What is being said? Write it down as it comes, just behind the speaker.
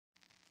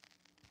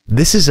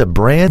This is a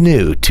brand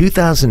new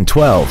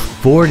 2012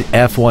 Ford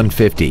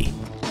F-150.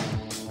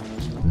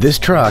 This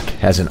truck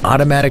has an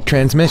automatic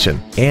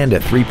transmission and a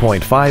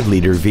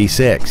 3.5-liter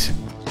V6.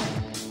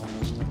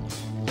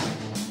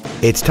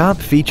 Its top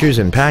features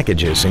and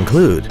packages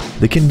include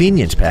the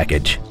convenience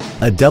package,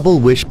 a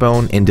double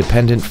wishbone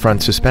independent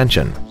front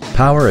suspension,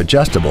 power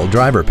adjustable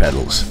driver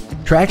pedals,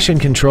 traction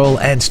control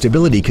and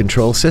stability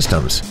control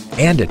systems,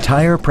 and a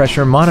tire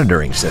pressure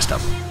monitoring system.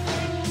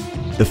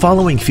 The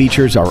following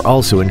features are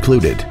also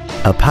included: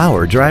 a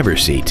power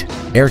driver's seat,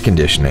 air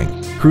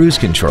conditioning, cruise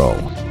control,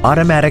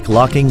 automatic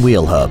locking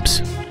wheel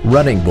hubs,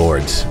 running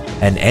boards,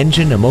 an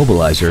engine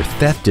immobilizer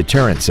theft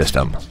deterrent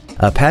system,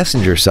 a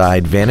passenger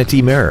side vanity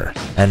mirror,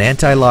 an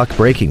anti-lock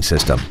braking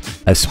system,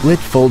 a split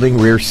folding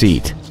rear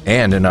seat,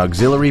 and an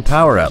auxiliary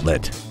power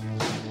outlet.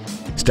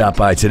 Stop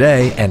by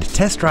today and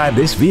test drive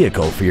this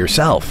vehicle for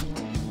yourself.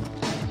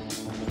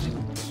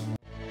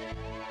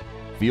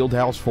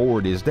 Fieldhouse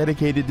Ford is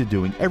dedicated to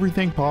doing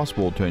everything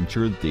possible to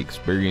ensure that the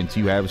experience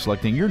you have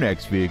selecting your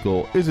next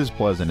vehicle is as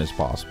pleasant as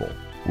possible.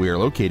 We are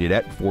located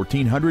at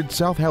 1400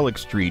 S Halleck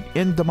St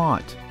in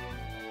Demotte.